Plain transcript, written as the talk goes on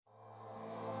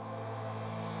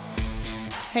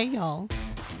Hey y'all,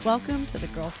 welcome to the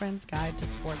Girlfriend's Guide to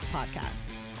Sports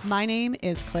podcast. My name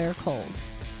is Claire Coles,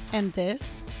 and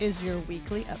this is your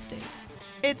weekly update.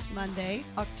 It's Monday,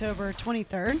 October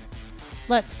 23rd.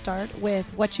 Let's start with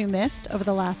what you missed over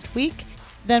the last week.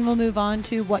 Then we'll move on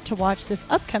to what to watch this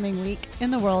upcoming week in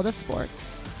the world of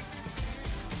sports.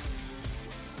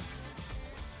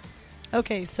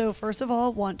 Okay, so first of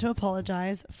all, want to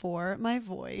apologize for my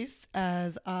voice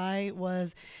as I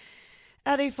was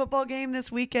at a football game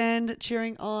this weekend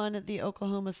cheering on the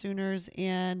Oklahoma Sooners,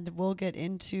 and we'll get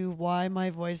into why my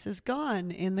voice is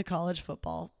gone in the college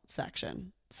football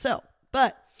section.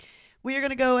 But we are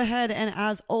going to go ahead and,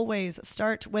 as always,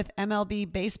 start with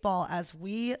MLB baseball as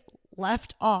we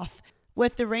left off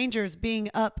with the Rangers being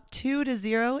up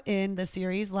 2-0 in the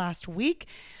series last week.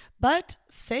 But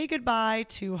say goodbye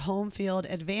to home field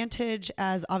advantage,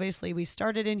 as obviously we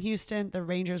started in Houston. The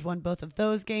Rangers won both of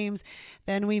those games.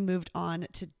 Then we moved on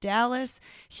to Dallas.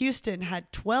 Houston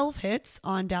had 12 hits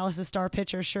on Dallas' star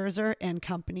pitcher Scherzer and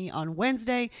company on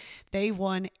Wednesday. They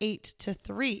won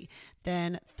 8-3.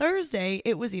 Then Thursday,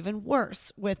 it was even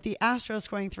worse, with the Astros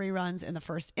scoring 3 runs in the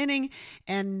first inning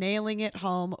and nailing it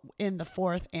home in the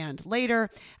fourth and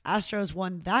later. Astros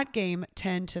won that game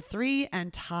 10-3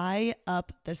 and tie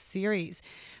up the series.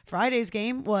 Friday's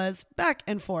game was back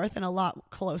and forth and a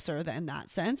lot closer than that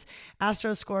sense.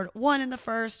 Astros scored 1 in the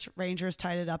first, Rangers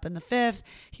tied it up in the fifth.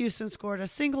 Houston scored a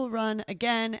single run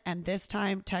again, and this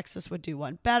time Texas would do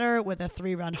one better with a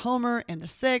 3-run homer in the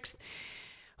sixth.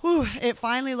 It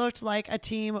finally looked like a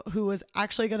team who was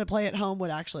actually going to play at home would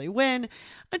actually win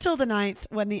until the ninth,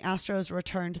 when the Astros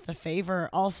returned the favor.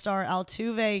 All-star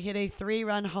Altuve hit a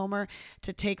 3-run homer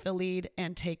to take the lead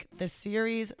and take the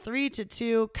series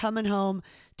 3-2, coming home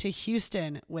to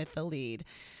Houston with the lead.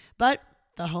 But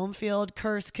the home field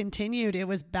curse continued. It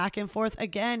was back and forth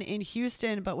again in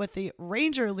Houston, but with the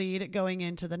Ranger lead going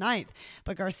into the ninth.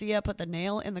 But Garcia put the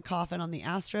nail in the coffin on the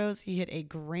Astros. He hit a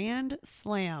grand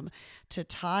slam to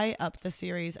tie up the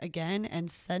series again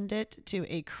and send it to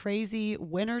a crazy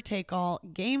winner-take-all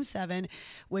Game 7,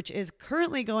 which is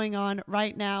currently going on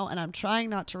right now, and I'm trying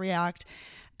not to react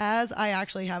as I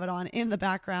actually have it on in the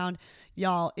background.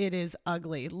 Y'all, it is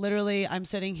ugly. Literally, I'm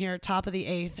sitting here top of the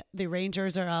 8th. The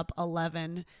Rangers are up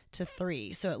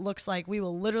 11-3. So it looks like we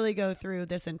will literally go through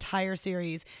this entire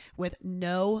series with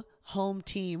no home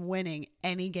team winning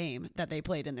any game that they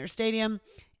played in their stadium.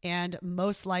 And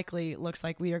most likely looks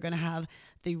like we are going to have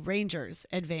the Rangers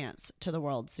advance to the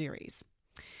World Series.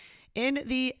 In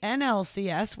the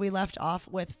NLCS, we left off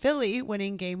with Philly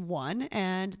winning Game 1,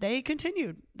 and they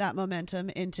continued that momentum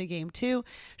into Game 2,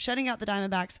 shutting out the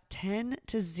Diamondbacks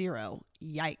 10-0.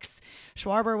 Yikes.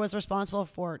 Schwarber was responsible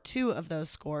for 2 of those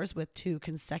scores with 2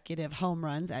 consecutive home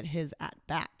runs at his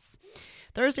at-bats.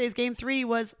 Thursday's Game 3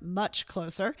 was much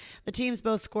closer. The teams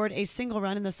both scored a single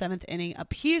run in the 7th inning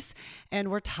apiece and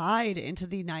were tied into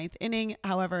the 9th inning.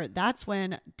 However, that's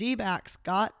when D-backs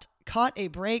caught a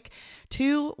break.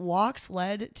 2 walks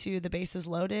led to the bases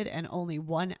loaded and only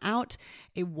 1 out.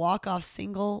 A walk-off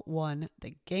single won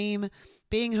the game.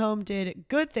 Being home did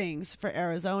good things for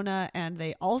Arizona, and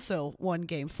they also won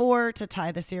Game 4 to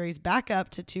tie the series back up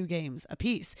to 2 games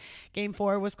apiece. Game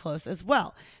 4 was close as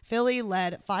well. Philly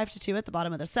led 5-2 at the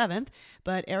bottom of the 7th,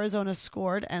 but Arizona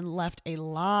scored and left a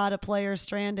lot of players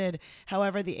stranded.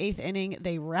 However, the 8th inning,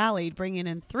 they rallied, bringing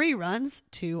in 3 runs,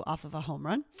 2 off of a home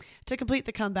run, to complete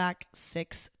the comeback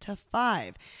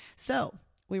 6-5. So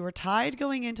we were tied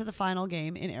going into the final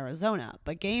game in Arizona,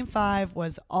 but Game 5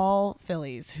 was all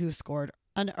Phillies, who scored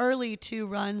an early 2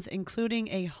 runs, including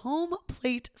a home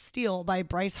plate steal by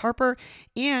Bryce Harper,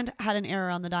 and had an error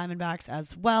on the Diamondbacks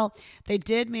as well. They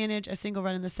did manage a single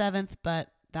run in the 7th, but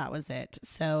that was it.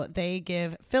 So they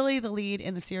give Philly the lead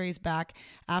in the series back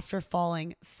after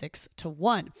falling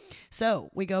 6-1.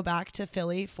 So we go back to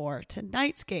Philly for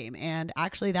tonight's game. And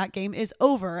actually that game is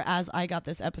over as I got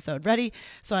this episode ready.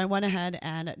 So I went ahead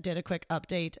and did a quick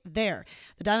update there.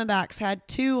 The Diamondbacks had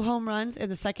 2 home runs in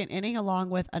the 2nd inning, along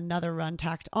with another run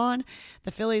tacked on.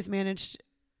 The Phillies managed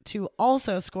to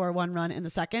also score 1 run in the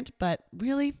 2nd, but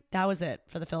really that was it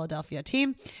for the Philadelphia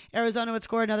team. Arizona would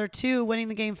score another 2, winning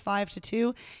the game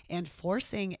 5-2 and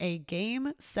forcing a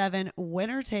Game 7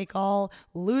 winner-take-all.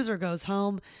 Loser goes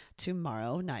home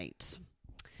tomorrow night.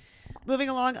 Moving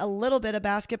along, a little bit of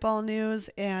basketball news,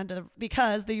 and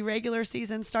because the regular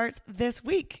season starts this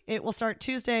week. It will start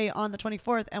Tuesday on the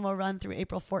 24th and will run through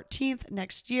April 14th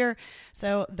next year.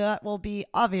 So that will be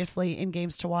obviously in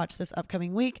games to watch this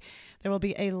upcoming week. There will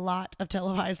be a lot of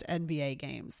televised NBA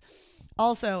games.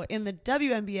 Also, in the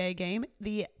WNBA game,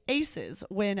 the Aces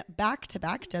win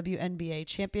back-to-back WNBA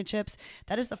championships.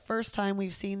 That is the first time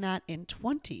we've seen that in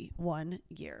 21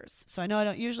 years. So I know I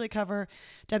don't usually cover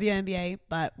WNBA,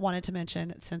 but wanted to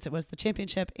mention since it was the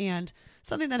championship and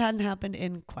something that hadn't happened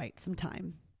in quite some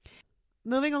time.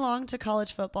 Moving along to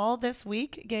college football, this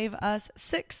week gave us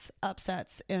 6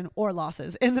 upsets or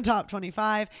losses in the top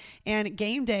 25, and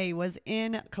game day was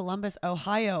in Columbus,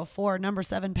 Ohio for number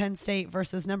 7 Penn State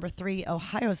versus number 3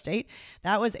 Ohio State.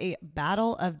 That was a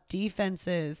battle of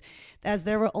defenses, as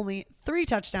there were only 3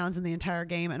 touchdowns in the entire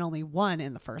game and only 1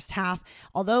 in the first half,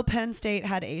 although Penn State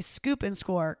had a scoop and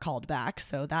score called back,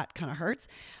 so that kind of hurts.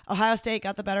 Ohio State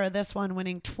got the better of this one,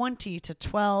 winning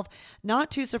 20-12. Not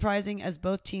too surprising, as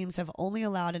both teams have only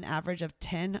allowed an average of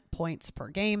 10 points per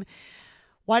game.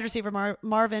 Wide receiver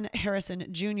Marvin Harrison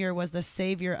Jr. was the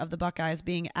savior of the Buckeyes,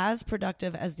 being as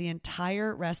productive as the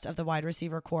entire rest of the wide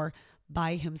receiver core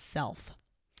by himself.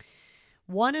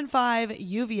 1-5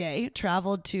 UVA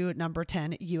traveled to number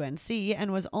 10 UNC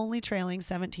and was only trailing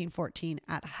 17-14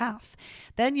 at half.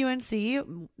 Then UNC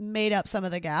made up some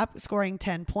of the gap, scoring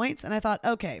 10 points, and I thought,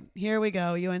 okay, here we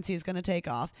go. UNC is going to take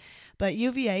off. But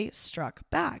UVA struck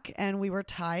back, and we were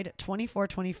tied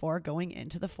 24-24 going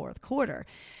into the fourth quarter.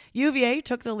 UVA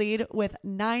took the lead with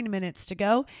 9 minutes to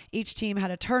go. Each team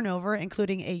had a turnover,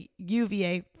 including a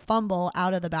UVA fumble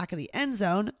out of the back of the end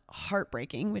zone.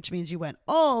 Heartbreaking, which means you went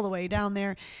all the way down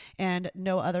there and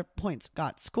no other points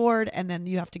got scored. And then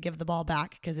you have to give the ball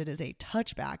back because it is a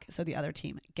touchback, so the other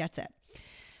team gets it.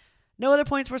 No other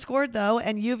points were scored, though,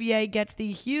 and UVA gets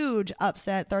the huge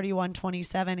upset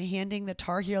 31-27, handing the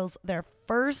Tar Heels their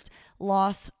first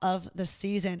loss of the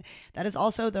season. That is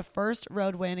also the first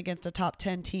road win against a top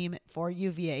 10 team for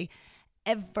UVA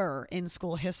ever in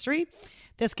school history.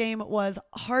 This game was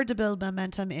hard to build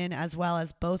momentum in, as well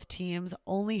as both teams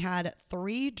only had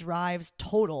 3 drives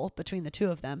total between the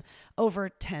two of them over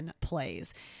 10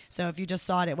 plays. So if you just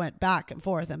saw it, it went back and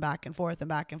forth and back and forth and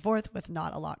back and forth with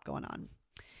not a lot going on.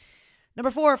 Number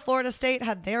 4, Florida State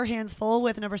had their hands full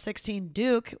with number 16,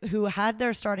 Duke, who had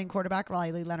their starting quarterback,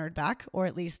 Riley Leonard, back, or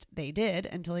at least they did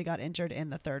until he got injured in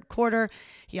the third quarter.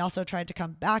 He also tried to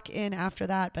come back in after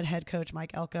that, but head coach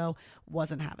Mike Elko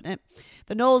wasn't having it.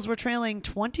 The Noles were trailing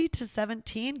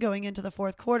 20-17 going into the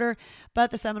fourth quarter,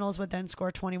 but the Seminoles would then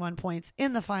score 21 points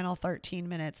in the final 13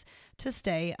 minutes to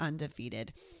stay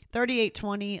undefeated.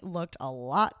 38-20 looked a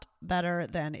lot better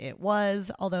than it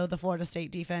was, although the Florida State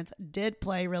defense did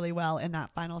play really well in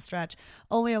that final stretch,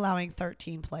 only allowing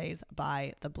 13 plays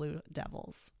by the Blue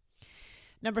Devils.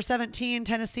 Number 17,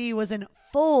 Tennessee was in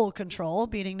full control,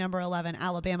 beating number 11,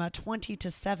 Alabama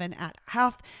 20-7 at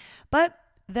half, but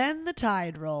then the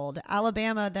tide rolled.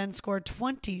 Alabama then scored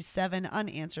 27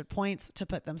 unanswered points to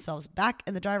put themselves back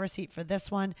in the driver's seat for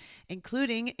this one,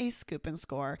 including a scoop and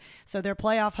score. So their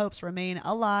playoff hopes remain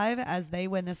alive as they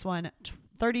win this one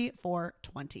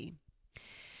 34-20.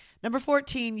 Number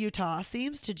 14, Utah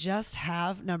seems to just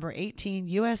have number 18,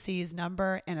 USC's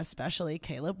number, and especially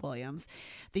Caleb Williams.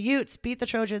 The Utes beat the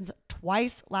Trojans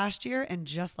twice last year, and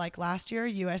just like last year,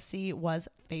 USC was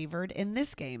favored in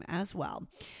this game as well.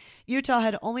 Utah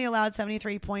had only allowed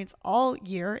 73 points all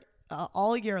year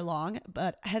long,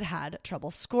 but had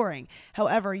trouble scoring.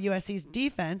 However, USC's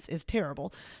defense is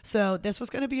terrible, so this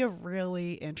was going to be a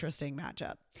really interesting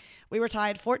matchup. We were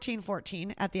tied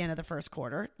 14-14 at the end of the first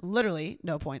quarter. Literally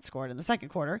no points scored in the second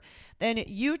quarter. Then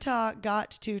Utah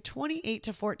got to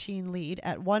 28-14 lead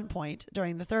at one point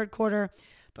during the third quarter,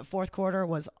 but fourth quarter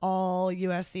was all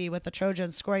USC, with the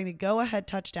Trojans scoring the go-ahead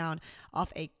touchdown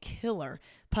off a killer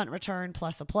punt return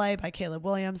plus a play by Caleb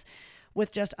Williams.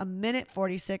 With just a minute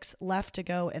 46 left to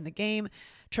go in the game,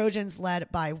 Trojans led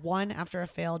by 1 after a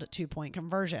failed 2-point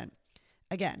conversion.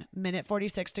 Again, minute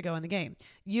 46 to go in the game.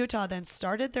 Utah then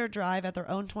started their drive at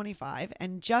their own 25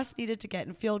 and just needed to get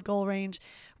in field goal range.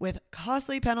 With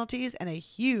costly penalties and a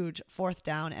huge 4th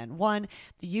down and 1,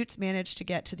 the Utes managed to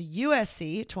get to the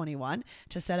USC 21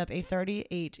 to set up a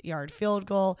 38-yard field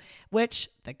goal, which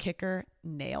the kicker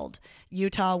nailed.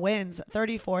 Utah wins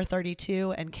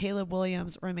 34-32, and Caleb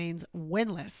Williams remains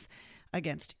winless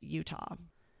against Utah.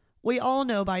 We all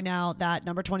know by now that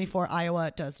number 24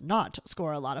 Iowa does not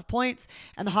score a lot of points,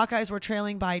 and the Hawkeyes were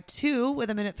trailing by 2 with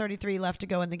a minute 33 left to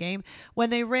go in the game when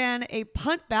they ran a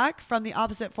punt back from the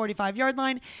opposite 45-yard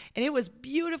line, and it was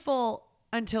beautiful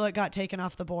until it got taken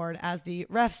off the board as the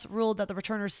refs ruled that the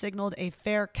returner signaled a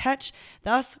fair catch,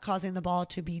 thus causing the ball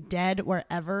to be dead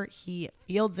wherever he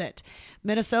fields it.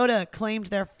 Minnesota claimed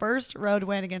their first road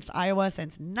win against Iowa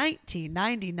since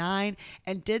 1999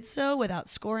 and did so without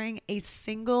scoring a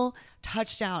single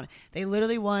touchdown. They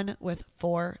literally won with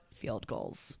 4 field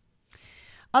goals.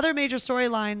 Other major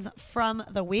storylines from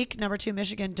the week. Number 2,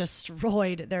 Michigan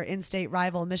destroyed their in-state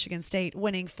rival, Michigan State,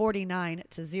 winning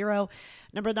 49-0.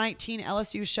 Number 19,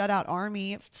 LSU shut out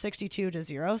Army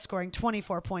 62-0, scoring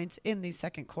 24 points in the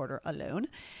second quarter alone.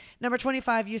 Number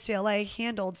 25, UCLA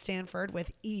handled Stanford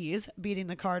with ease, beating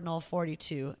the Cardinal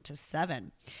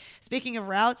 42-7. Speaking of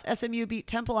routes, SMU beat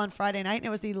Temple on Friday night, and it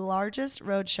was the largest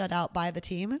road shutout by the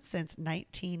team since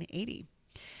 1980.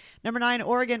 Number 9,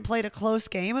 Oregon played a close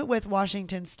game with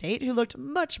Washington State, who looked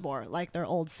much more like their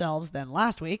old selves than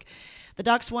last week. The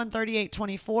Ducks won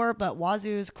 38-24, but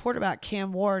Wazoo's quarterback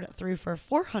Cam Ward threw for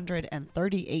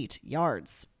 438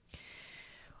 yards.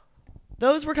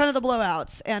 Those were kind of the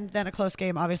blowouts, and then a close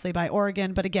game, obviously, by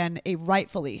Oregon, but again, a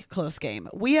rightfully close game.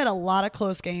 We had a lot of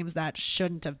close games that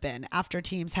shouldn't have been after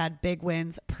teams had big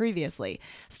wins previously.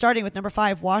 Starting with number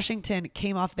 5, Washington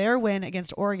came off their win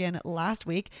against Oregon last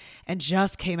week and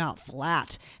just came out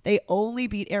flat. They only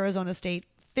beat Arizona State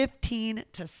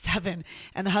 15-7,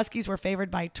 and the Huskies were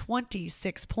favored by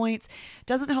 26 points.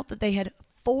 Doesn't help that they had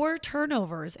 4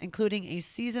 turnovers, including a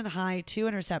season-high 2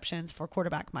 interceptions for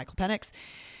quarterback Michael Penix.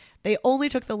 They only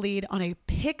took the lead on a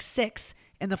pick 6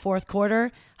 in the fourth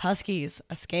quarter. Huskies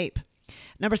escape.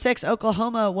 Number 6,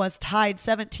 Oklahoma was tied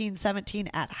 17-17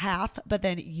 at half, but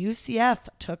then UCF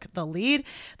took the lead.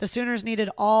 The Sooners needed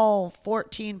all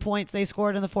 14 points they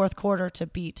scored in the fourth quarter to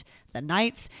beat the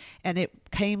Knights, and it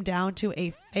came down to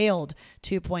a failed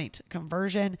 2-point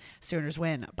conversion. Sooners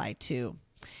win by 2.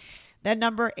 Then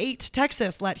number 8,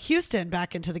 Texas let Houston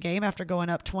back into the game after going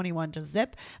up 21-0.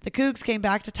 The Cougs came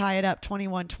back to tie it up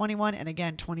 21-21 and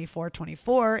again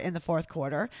 24-24 in the fourth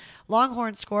quarter.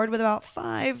 Longhorns scored with about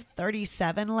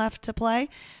 5:37 left to play.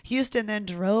 Houston then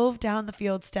drove down the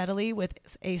field steadily with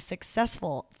a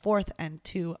successful 4th and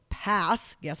 2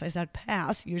 pass. Yes, I said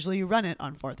pass. Usually you run it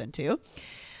on 4th and 2.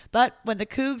 But when the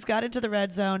Cougs got into the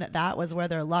red zone, that was where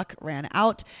their luck ran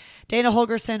out. Dana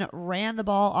Holgorsen ran the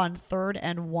ball on 3rd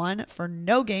and 1 for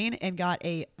no gain and got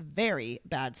a very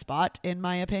bad spot, in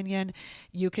my opinion.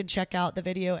 You can check out the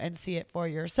video and see it for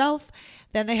yourself.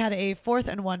 Then they had a 4th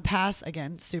and 1 pass,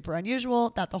 again, super unusual,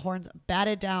 that the Horns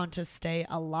batted down to stay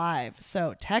alive.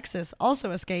 So Texas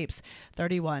also escapes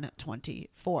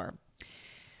 31-24.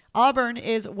 Auburn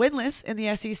is winless in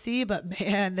the SEC, but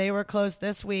man, they were close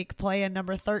this week, playing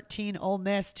number 13 Ole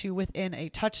Miss to within a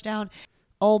touchdown.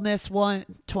 Ole Miss won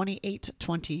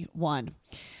 28-21.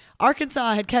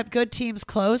 Arkansas had kept good teams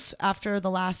close after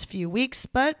the last few weeks,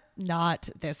 but not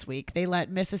this week. They let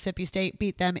Mississippi State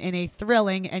beat them in a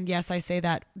thrilling, and yes, I say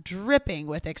that dripping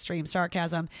with extreme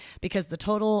sarcasm, because the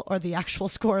total or the actual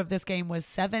score of this game was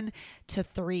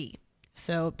 7-3.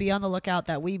 So be on the lookout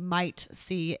that we might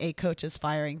see a coach's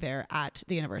firing there at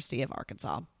the University of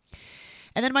Arkansas.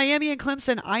 And then Miami and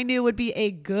Clemson, I knew would be a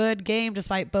good game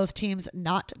despite both teams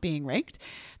not being ranked.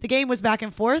 The game was back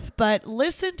and forth, but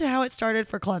listen to how it started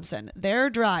for Clemson. Their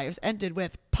drives ended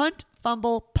with punt,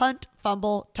 fumble,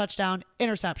 touchdown,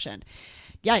 interception.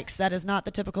 Yikes, that is not the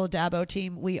typical Dabo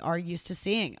team we are used to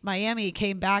seeing. Miami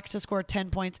came back to score 10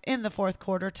 points in the fourth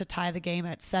quarter to tie the game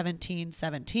at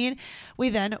 17-17. We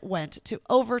then went to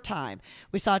overtime.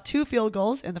 We saw 2 field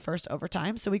goals in the first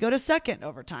overtime, so we go to second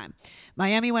overtime.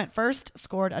 Miami went first,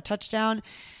 scored a touchdown,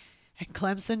 and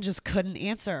Clemson just couldn't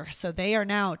answer. So they are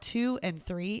now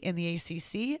 2-3 in the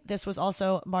ACC. This was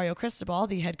also Mario Cristobal,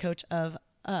 the head coach of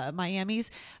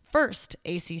Miami's first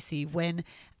ACC win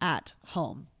at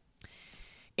home.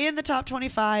 In the top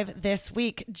 25 this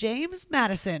week, James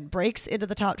Madison breaks into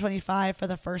the top 25 for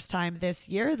the first time this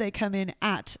year. They come in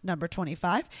at number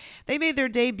 25. They made their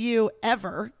debut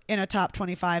ever in a top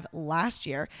 25 last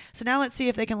year. So now let's see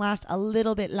if they can last a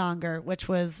little bit longer, which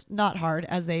was not hard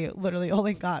as they literally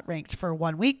only got ranked for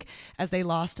 1 week, as they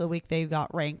lost the week they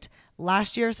got ranked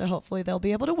last year. So hopefully they'll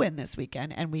be able to win this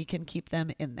weekend and we can keep them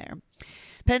in there.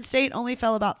 Penn State only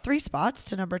fell about 3 spots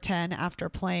to number 10 after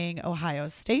playing Ohio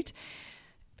State.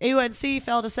 UNC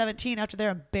fell to 17 after their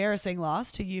embarrassing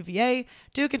loss to UVA.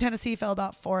 Duke and Tennessee fell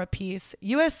about 4 apiece.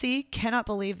 USC cannot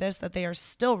believe this, that they are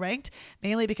still ranked,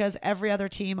 mainly because every other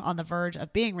team on the verge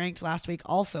of being ranked last week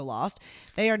also lost.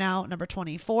 They are now number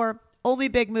 24. Only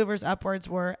big movers upwards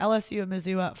were LSU and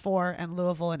Mizzou up 4 and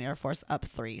Louisville and Air Force up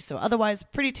 3. So otherwise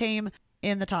pretty tame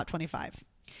in the top 25.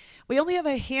 We only have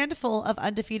a handful of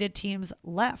undefeated teams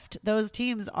left. Those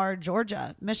teams are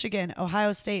Georgia, Michigan,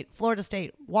 Ohio State, Florida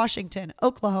State, Washington,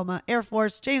 Oklahoma, Air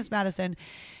Force, James Madison,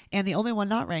 and the only one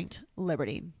not ranked,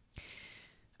 Liberty.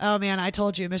 Oh man, I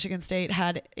told you Michigan State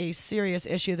had a serious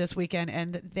issue this weekend,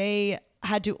 and they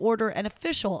had to order an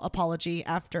official apology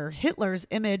after Hitler's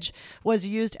image was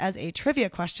used as a trivia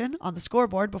question on the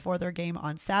scoreboard before their game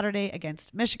on Saturday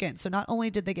against Michigan. So not only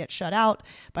did they get shut out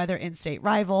by their in-state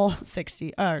rival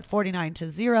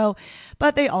 49-0,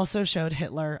 but they also showed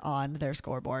Hitler on their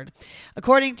scoreboard.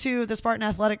 According to the Spartan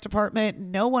Athletic Department,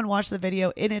 no one watched the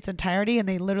video in its entirety, and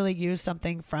they literally used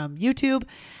something from YouTube.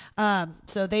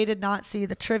 So they did not see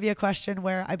the trivia question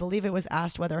where I believe it was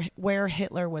asked where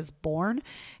Hitler was born,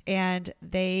 and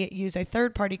they use a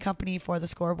third-party company for the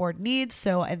scoreboard needs.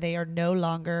 And they are no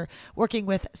longer working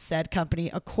with said company,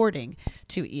 according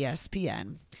to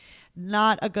ESPN.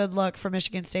 Not a good look for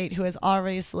Michigan State, who has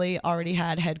obviously already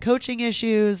had head coaching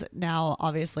issues, now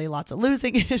obviously lots of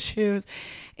losing issues,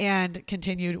 and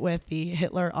continued with the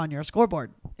Hitler on your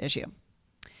scoreboard issue.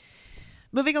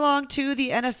 Moving along to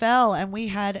the NFL,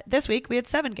 and this week we had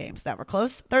 7 games that were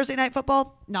close. Thursday Night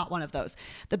Football, not one of those.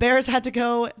 The Bears had to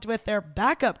go with their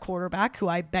backup quarterback, who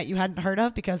I bet you hadn't heard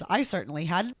of because I certainly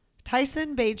hadn't.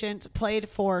 Tyson Bagent played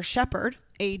for Shepherd,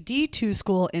 a D2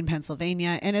 school in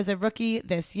Pennsylvania, and is a rookie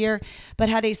this year, but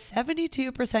had a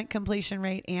 72% completion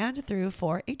rate and threw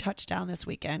for a touchdown this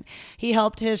weekend. He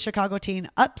helped his Chicago team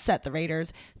upset the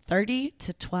Raiders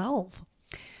 30-12.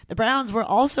 The Browns were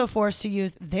also forced to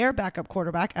use their backup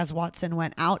quarterback as Watson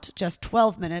went out just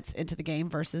 12 minutes into the game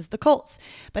versus the Colts.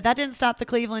 But that didn't stop the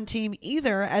Cleveland team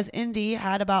either, as Indy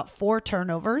had about 4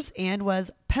 turnovers and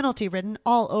was penalty-ridden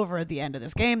all over the end of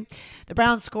this game. The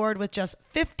Browns scored with just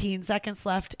 15 seconds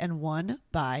left and won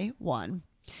by 1.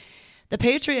 The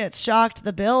Patriots shocked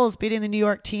the Bills, beating the New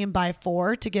York team by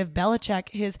 4 to give Belichick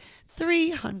his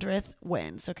 300th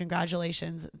win. So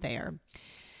congratulations there.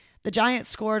 The Giants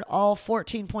scored all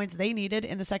 14 points they needed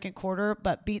in the second quarter,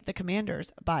 but beat the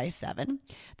Commanders by 7.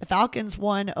 The Falcons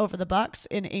won over the Bucs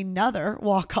in another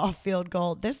walk-off field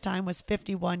goal. This time was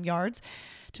 51 yards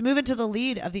to move into the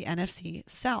lead of the NFC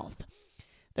South.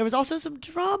 There was also some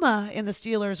drama in the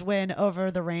Steelers' win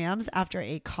over the Rams after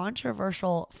a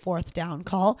controversial 4th down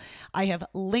call. I have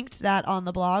linked that on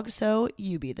the blog, so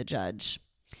you be the judge.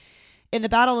 In the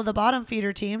battle of the bottom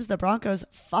feeder teams, the Broncos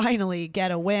finally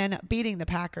get a win, beating the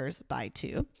Packers by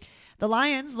 2. The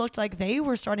Lions looked like they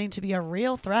were starting to be a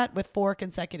real threat with 4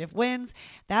 consecutive wins.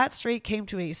 That streak came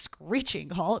to a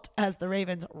screeching halt as the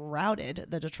Ravens routed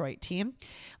the Detroit team.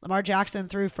 Lamar Jackson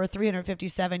threw for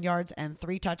 357 yards and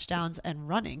 3 touchdowns and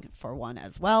running for 1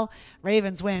 as well.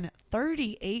 Ravens win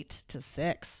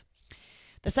 38-6.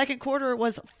 The second quarter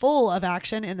was full of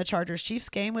action in the Chargers-Chiefs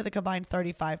game, with a combined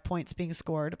 35 points being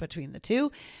scored between the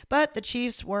two. But the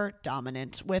Chiefs were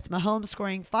dominant, with Mahomes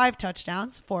scoring 5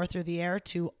 touchdowns, 4 through the air,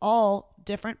 to all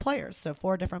different players. So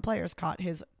 4 different players caught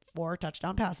his 4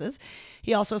 touchdown passes.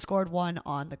 He also scored 1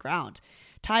 on the ground.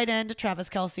 Tight end Travis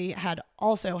Kelce had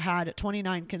also had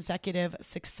 29 consecutive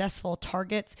successful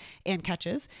targets and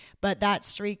catches, but that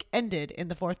streak ended in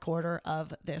the fourth quarter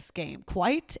of this game.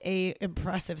 Quite a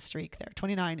impressive streak there.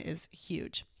 29 is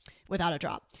huge, without a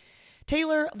drop.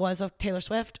 Taylor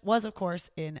Swift was, of course,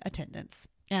 in attendance.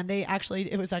 And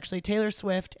it was actually Taylor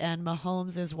Swift and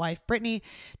Mahomes' wife, Brittany,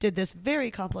 did this very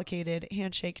complicated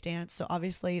handshake dance. So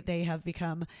obviously they have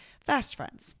become fast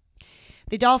friends.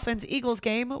 The Dolphins-Eagles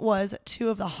game was 2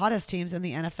 of the hottest teams in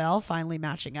the NFL finally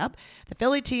matching up. The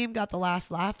Philly team got the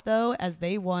last laugh, though, as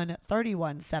they won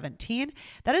 31-17.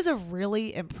 That is a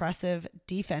really impressive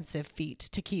defensive feat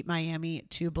to keep Miami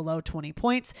to below 20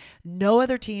 points. No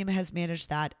other team has managed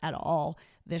that at all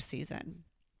this season.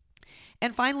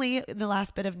 And finally, in the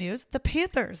last bit of news, the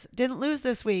Panthers didn't lose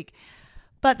this week,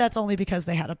 but that's only because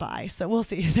they had a bye. So we'll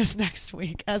see this next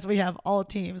week as we have all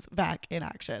teams back in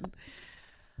action.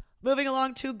 Moving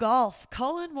along to golf,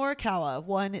 Collin Morikawa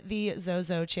won the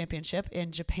Zozo Championship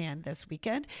in Japan this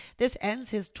weekend. This ends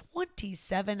his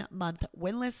 27-month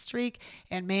winless streak,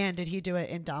 and man, did he do it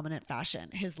in dominant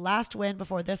fashion. His last win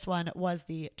before this one was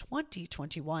the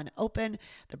 2021 Open,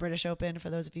 the British Open, for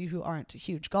those of you who aren't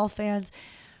huge golf fans.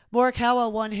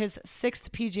 Morikawa won his 6th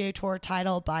PGA Tour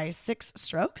title by 6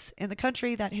 strokes in the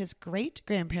country that his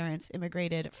great-grandparents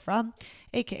immigrated from,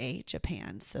 aka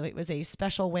Japan. So it was a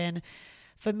special win,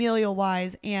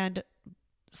 familial-wise and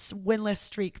winless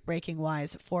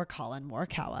streak-breaking-wise for Collin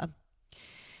Morikawa.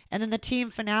 And then the team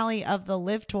finale of the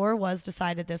LIV Tour was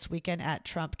decided this weekend at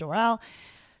Trump Doral.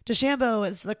 DeChambeau,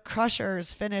 as the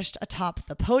Crushers finished atop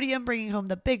the podium, bringing home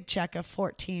the big check of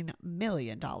 $14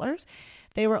 million.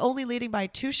 They were only leading by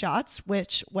 2 shots,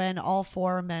 which, when all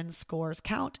 4 men's scores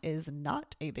count, is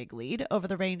not a big lead over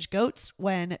the Range Goats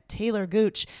when Taylor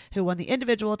Gooch, who won the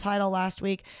individual title last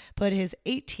week, put his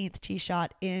 18th tee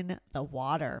shot in the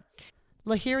water.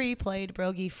 Lahiri played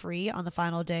bogey-free on the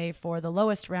final day for the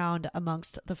lowest round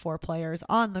amongst the 4 players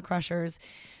on the Crushers.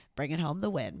 bringing home the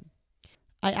win.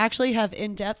 I actually have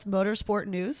in-depth motorsport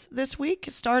news this week,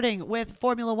 starting with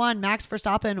Formula One. Max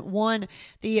Verstappen won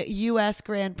the U.S.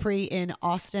 Grand Prix in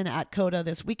Austin at COTA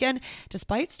this weekend,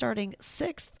 despite starting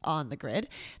 6th on the grid.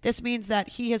 This means that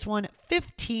he has won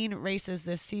 15 races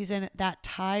this season. That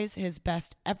ties his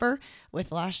best ever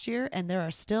with last year, and there are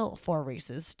still 4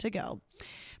 races to go.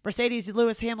 Mercedes'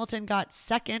 Lewis Hamilton got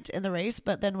second in the race,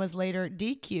 but then was later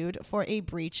DQ'd for a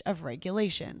breach of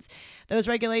regulations. Those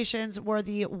regulations were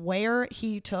the wear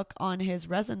he took on his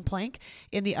resin plank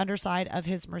in the underside of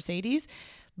his Mercedes.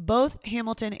 Both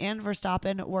Hamilton and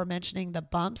Verstappen were mentioning the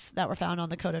bumps that were found on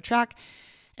the COTA track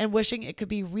and wishing it could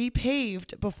be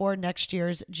repaved before next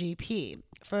year's GP.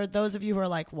 For those of you who are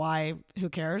like, why, who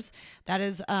cares? That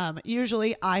is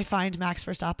usually I find Max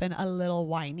Verstappen a little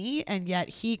whiny, and yet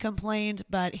he complained,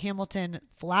 but Hamilton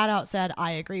flat out said,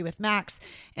 I agree with Max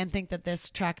and think that this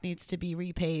track needs to be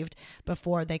repaved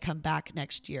before they come back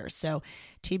next year. So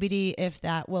TBD if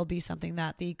that will be something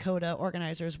that the COTA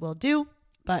organizers will do,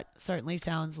 but certainly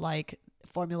sounds like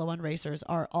Formula One racers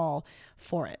are all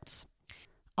for it.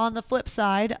 On the flip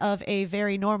side of a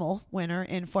very normal winter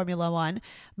in Formula One,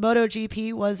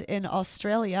 MotoGP was in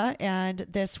Australia and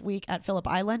this week at Phillip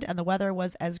Island, and the weather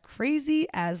was as crazy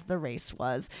as the race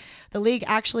was. The league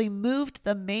actually moved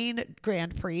the main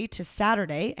Grand Prix to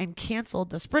Saturday and canceled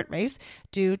the sprint race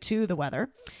due to the weather.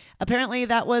 Apparently,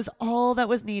 that was all that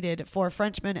was needed for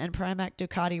Frenchman and Pramac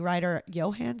Ducati rider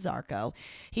Johann Zarco.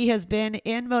 He has been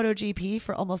in MotoGP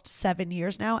for almost 7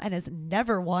 years now and has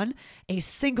never won a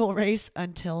single race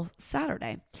until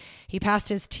Saturday. He passed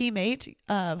his teammate,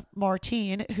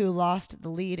 Martin, who lost the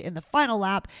lead in the final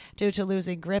lap due to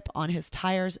losing grip on his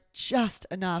tires just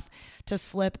enough to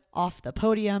slip off the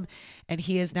podium, and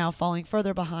he is now falling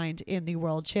further behind in the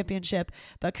World Championship.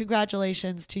 But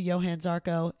congratulations to Johann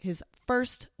Zarco, his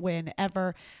first win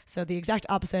ever. So the exact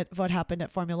opposite of what happened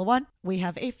at Formula One. We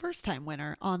have a first-time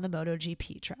winner on the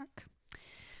MotoGP track.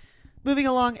 Moving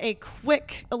along, a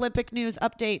quick Olympic news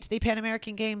update. The Pan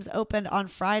American Games opened on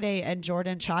Friday, and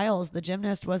Jordan Chiles, the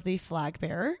gymnast, was the flag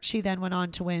bearer. She then went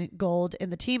on to win gold in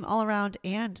the team all-around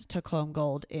and took home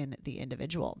gold in the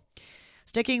individual.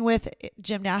 Sticking with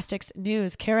gymnastics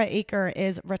news, Kara Aker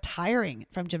is retiring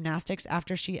from gymnastics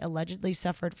after she allegedly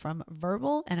suffered from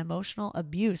verbal and emotional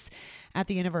abuse at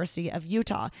the University of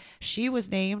Utah. She was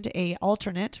named an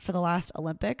alternate for the last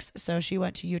Olympics, so she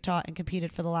went to Utah and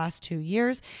competed for the last 2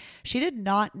 years. She did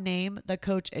not name the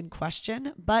coach in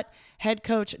question, but head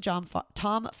coach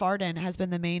Tom Farden has been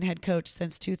the main head coach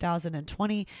since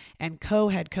 2020 and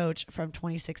co-head coach from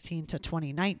 2016 to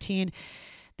 2019.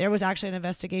 There was actually an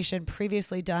investigation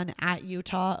previously done at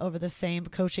Utah over the same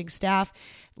coaching staff,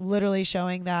 literally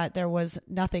showing that there was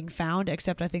nothing found,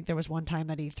 except I think there was one time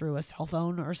that he threw a cell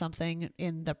phone or something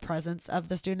in the presence of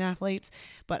the student athletes.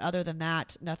 But other than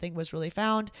that, nothing was really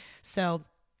found. So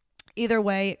either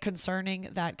way, concerning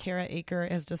that Kara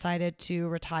Aker has decided to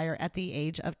retire at the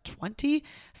age of 20.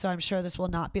 So I'm sure this will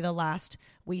not be the last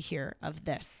we hear of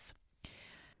this.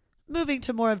 Moving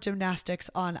to more of gymnastics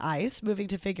on ice, moving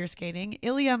to figure skating,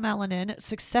 Ilya Malinin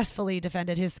successfully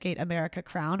defended his Skate America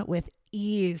crown with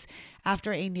ease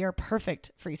after a near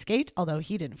perfect free skate, although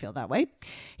he didn't feel that way.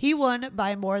 He won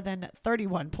by more than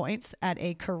 31 points at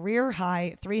a career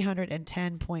high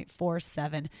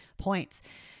 310.47 points.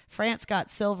 France got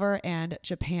silver and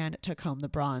Japan took home the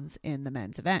bronze in the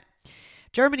men's event.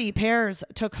 Germany pairs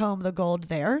took home the gold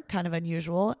there, kind of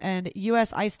unusual, and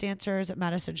U.S. ice dancers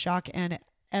Madison Schock and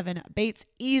Evan Bates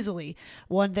easily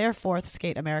won their 4th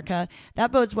Skate America.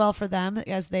 That bodes well for them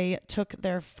as they took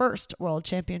their first World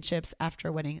Championships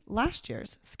after winning last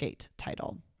year's skate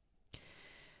title.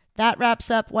 That wraps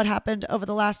up what happened over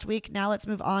the last week. Now let's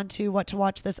move on to what to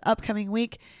watch this upcoming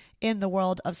week in the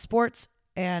world of sports.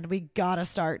 And we gotta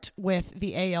start with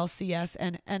the ALCS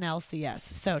and NLCS.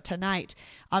 So tonight,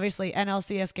 obviously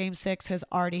NLCS Game 6 has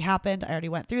already happened. I already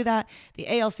went through that. The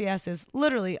ALCS is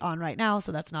literally on right now,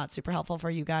 so that's not super helpful for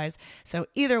you guys. So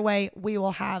either way, we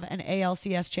will have an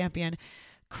ALCS champion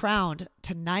crowned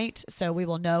tonight, so we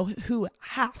will know who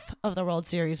half of the World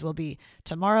Series will be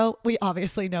tomorrow. We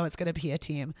obviously know it's going to be a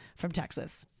team from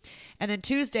Texas. And then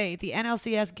Tuesday, the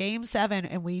NLCS Game 7,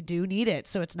 and we do need it.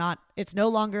 So it's no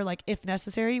longer like if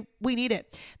necessary, we need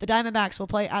it. The Diamondbacks will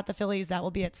play at the Phillies. That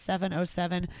will be at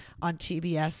 7:07 on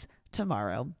TBS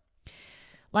tomorrow.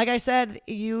 Like I said,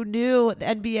 you knew the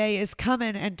NBA is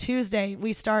coming, and Tuesday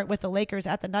we start with the Lakers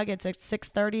at the Nuggets at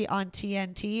 6:30 on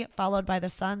TNT, followed by the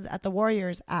Suns at the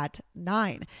Warriors at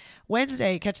 9.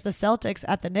 Wednesday, catch the Celtics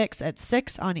at the Knicks at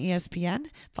 6 on ESPN,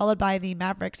 followed by the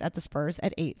Mavericks at the Spurs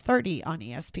at 8:30 on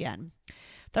ESPN.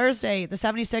 Thursday, the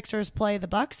 76ers play the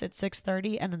Bucks at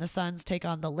 6:30, and then the Suns take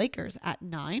on the Lakers at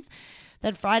 9.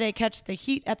 Then Friday, catch the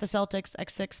Heat at the Celtics at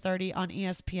 6:30 on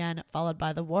ESPN, followed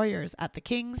by the Warriors at the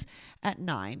Kings at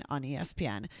 9 on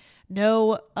ESPN.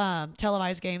 No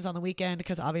televised games on the weekend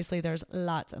because obviously there's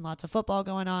lots and lots of football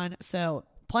going on. So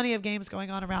plenty of games going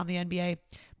on around the NBA,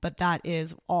 but that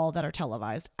is all that are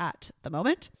televised at the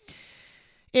moment.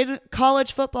 In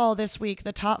college football this week,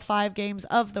 the top 5 games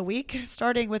of the week,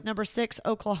 starting with number 6,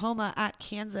 Oklahoma at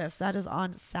Kansas. That is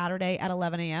on Saturday at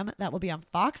 11 a.m. That will be on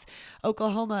Fox.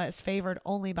 Oklahoma is favored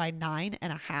only by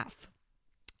 9.5.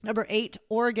 Number 8,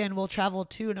 Oregon will travel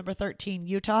to number 13,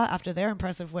 Utah, after their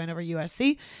impressive win over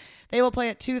USC. They will play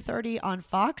at 2:30 on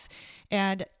Fox,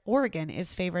 and Oregon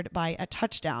is favored by a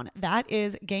touchdown. That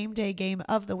is game day game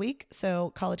of the week,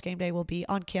 so College Game Day will be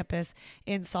on campus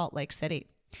in Salt Lake City.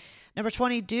 Number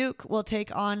 20, Duke will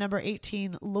take on number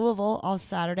 18, Louisville, on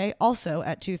Saturday, also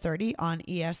at 2:30 on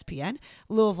ESPN.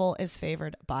 Louisville is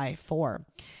favored by 4.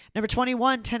 Number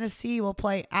 21, Tennessee will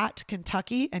play at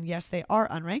Kentucky, and yes, they are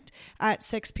unranked, at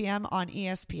 6 p.m. on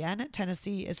ESPN.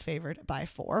 Tennessee is favored by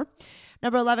 4.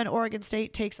 Number 11, Oregon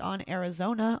State takes on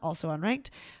Arizona, also unranked,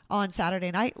 on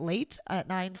Saturday night, late at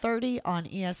 9:30 on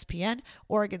ESPN.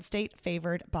 Oregon State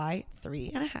favored by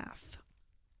 3.5.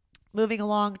 Moving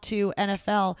along to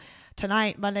NFL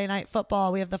tonight, Monday Night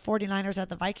Football, we have the 49ers at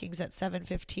the Vikings at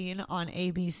 7:15 on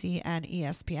ABC and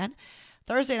ESPN.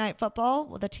 Thursday Night Football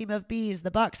with a team of bees,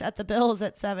 the Bucks at the Bills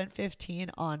at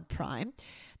 7:15 on Prime.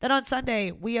 Then on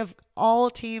Sunday, we have all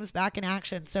teams back in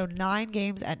action, so 9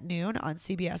 games at noon on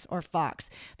CBS or Fox.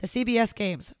 The CBS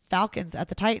games, Falcons at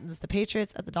the Titans, the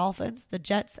Patriots at the Dolphins, the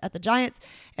Jets at the Giants,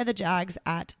 and the Jags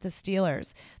at the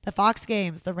Steelers. The Fox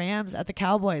games, the Rams at the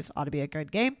Cowboys, ought to be a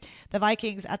good game. The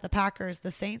Vikings at the Packers, the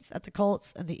Saints at the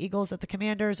Colts, and the Eagles at the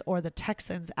Commanders, or the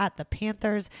Texans at the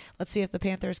Panthers. Let's see if the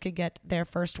Panthers can get their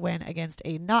first win against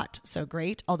a not so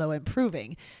great, although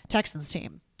improving, Texans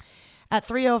team. At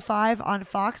 3:05 on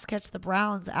Fox, catch the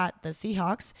Browns at the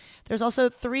Seahawks. There's also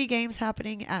 3 games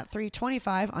happening at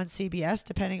 3:25 on CBS,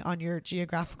 depending on your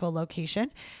geographical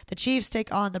location. The Chiefs take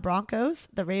on the Broncos,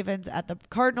 the Ravens at the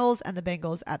Cardinals, and the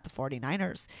Bengals at the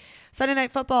 49ers. Sunday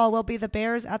Night Football will be the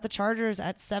Bears at the Chargers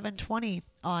at 7:20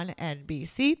 on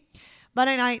NBC.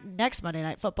 Next Monday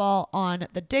Night Football on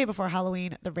the day before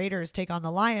Halloween, the Raiders take on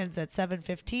the Lions at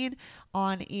 7:15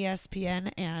 on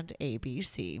ESPN and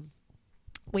ABC.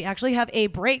 We actually have a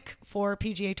break for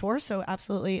PGA Tour, so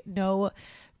absolutely no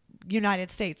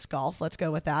United States golf. Let's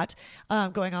go with that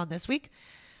going on this week.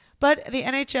 But the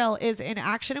NHL is in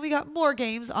action, and we got more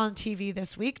games on TV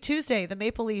this week. Tuesday, the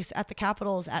Maple Leafs at the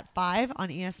Capitals at 5 on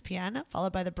ESPN,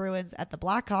 followed by the Bruins at the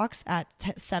Blackhawks at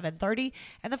 7:30,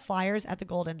 and the Flyers at the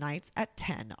Golden Knights at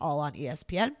 10, all on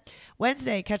ESPN.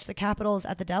 Wednesday, catch the Capitals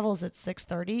at the Devils at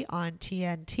 6:30 on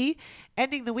TNT.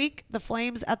 Ending the week, the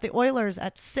Flames at the Oilers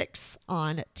at 6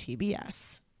 on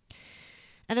TBS.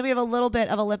 And then we have a little bit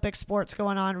of Olympic sports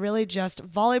going on, really just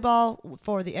volleyball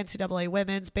for the NCAA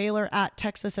women's. Baylor at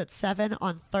Texas at 7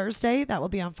 on Thursday. That will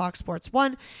be on Fox Sports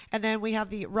 1. And then we have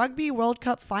the Rugby World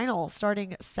Cup final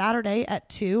starting Saturday at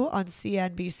 2 on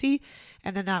CNBC.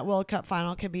 And then that World Cup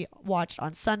final can be watched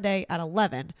on Sunday at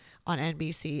 11 on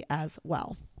NBC as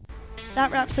well.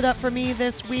 That wraps it up for me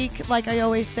this week. Like I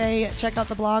always say, check out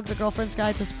the blog, The Girlfriend's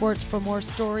Guide to Sports, for more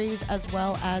stories as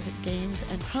well as games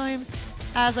and times.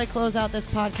 As I close out this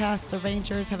podcast, the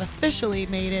Rangers have officially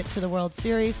made it to the World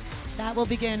Series. That will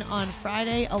begin on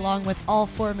Friday, along with all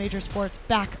 4 major sports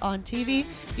back on TV.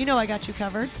 You know I got you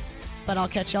covered, but I'll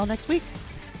catch y'all next week.